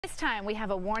This time we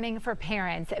have a warning for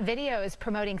parents. Videos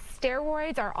promoting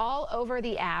steroids are all over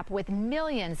the app with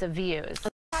millions of views.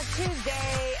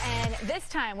 Tuesday, and this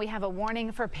time we have a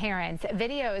warning for parents.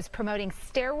 Videos promoting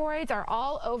steroids are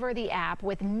all over the app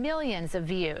with millions of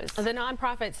views. The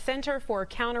nonprofit Center for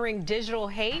Countering Digital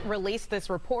Hate released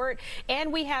this report,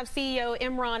 and we have CEO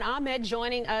Imran Ahmed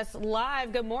joining us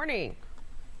live. Good morning.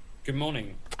 Good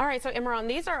morning. All right, so Imran,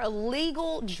 these are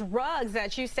illegal drugs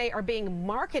that you say are being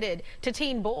marketed to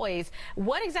teen boys.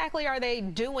 What exactly are they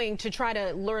doing to try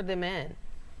to lure them in?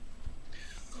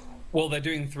 Well, they're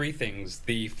doing three things.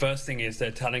 The first thing is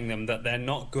they're telling them that they're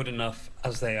not good enough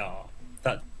as they are.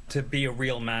 That to be a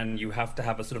real man, you have to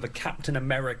have a sort of a Captain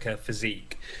America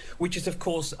physique, which is, of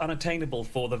course, unattainable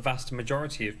for the vast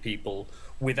majority of people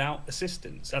without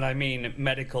assistance. And I mean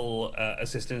medical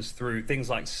assistance through things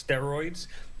like steroids,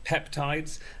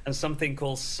 peptides, and something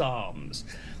called SARMs.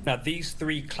 Now, these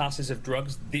three classes of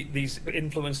drugs, these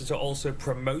influencers are also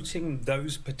promoting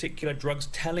those particular drugs,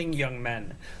 telling young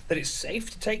men that it's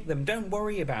safe to take them, don't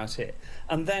worry about it.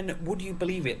 And then, would you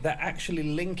believe it, they're actually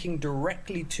linking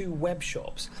directly to web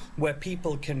shops where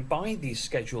people can buy these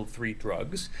Schedule 3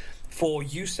 drugs for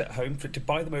use at home, to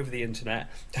buy them over the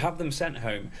internet, to have them sent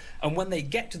home. And when they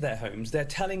get to their homes, they're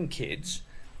telling kids,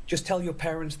 just tell your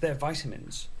parents they're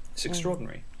vitamins. It's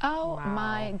extraordinary. Oh, wow.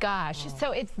 My gosh.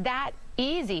 So it's that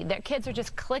easy that kids are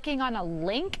just clicking on a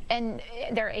link and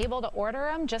they're able to order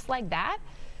them just like that?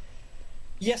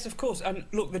 Yes, of course. And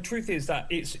look, the truth is that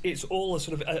it's all a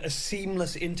sort of a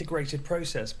seamless, integrated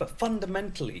process. But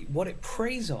fundamentally, what it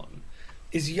preys on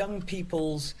is young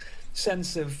people's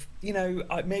sense of, you know,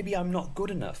 maybe I'm not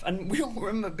good enough. And we all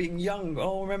remember being young.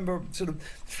 I remember sort of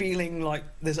feeling like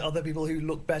there's other people who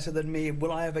look better than me.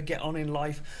 Will I ever get on in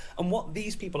life? And what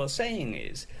these people are saying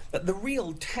is that the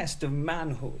real test of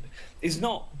manhood is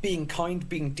not being kind,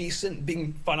 being decent,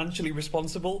 being financially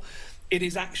responsible. It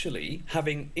is actually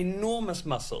having enormous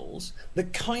muscles, the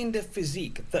kind of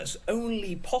physique that's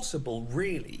only possible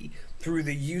really through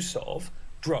the use of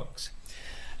drugs.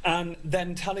 And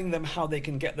then telling them how they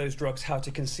can get those drugs, how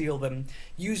to conceal them,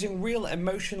 using real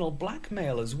emotional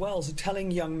blackmail as well. So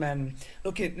telling young men,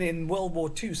 look, in World War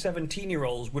II,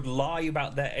 17-year-olds would lie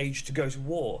about their age to go to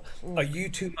war. Are you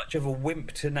too much of a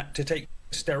wimp to take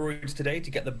steroids today to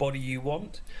get the body you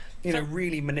want? You know,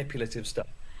 really manipulative stuff.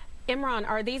 Imran,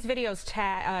 are these videos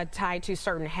tied to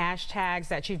certain hashtags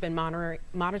that you've been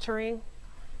monitoring?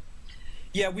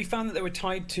 Yeah, we found that they were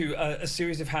tied to a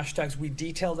series of hashtags. We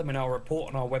detail them in our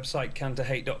report on our website,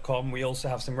 counterhate.com. We also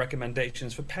have some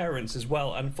recommendations for parents as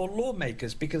well and for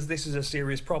lawmakers, because this is a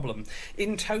serious problem.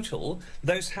 In total,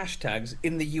 those hashtags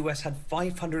in the US had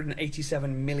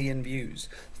 587 million views,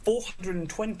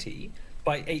 420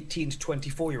 by 18 to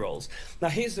 24-year-olds. Now,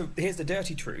 here's the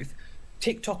dirty truth.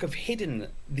 TikTok have hidden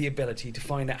the ability to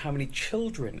find out how many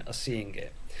children are seeing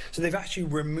it. So they've actually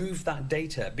removed that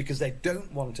data because they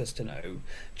don't want us to know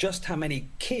just how many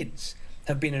kids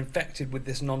have been infected with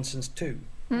this nonsense too.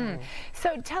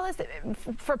 So tell us,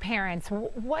 for parents,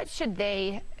 what should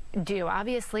they do?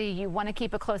 Obviously, you want to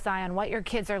keep a close eye on what your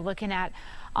kids are looking at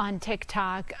on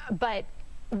TikTok, but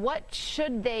what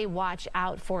should they watch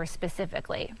out for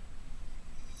specifically?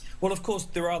 Well, of course,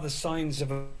 there are the signs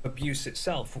of abuse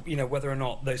itself, you know, whether or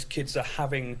not those kids are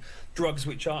having drugs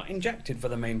which are injected for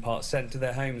the main part, sent to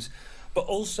their homes. But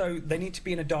also, they need to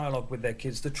be in a dialogue with their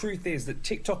kids. The truth is that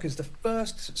TikTok is the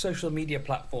first social media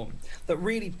platform that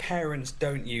really parents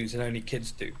don't use and only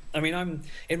kids do. I mean, I'm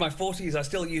in my 40s, I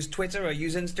still use Twitter, I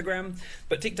use Instagram,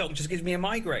 but TikTok just gives me a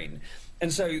migraine.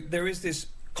 And so there is this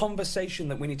conversation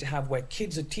that we need to have where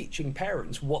kids are teaching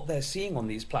parents what they're seeing on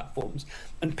these platforms,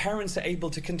 and parents are able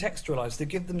to contextualize, to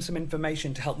give them some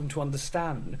information to help them to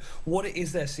understand what it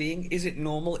is they're seeing. Is it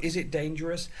normal? Is it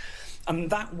dangerous? And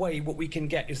that way, what we can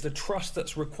get is the trust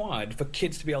that's required for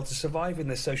kids to be able to survive in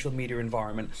this social media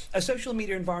environment. A social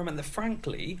media environment that,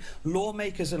 frankly,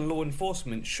 lawmakers and law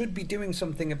enforcement should be doing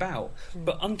something about.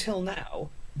 But until now,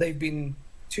 they've been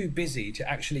too busy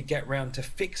to actually get round to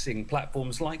fixing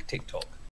platforms like TikTok.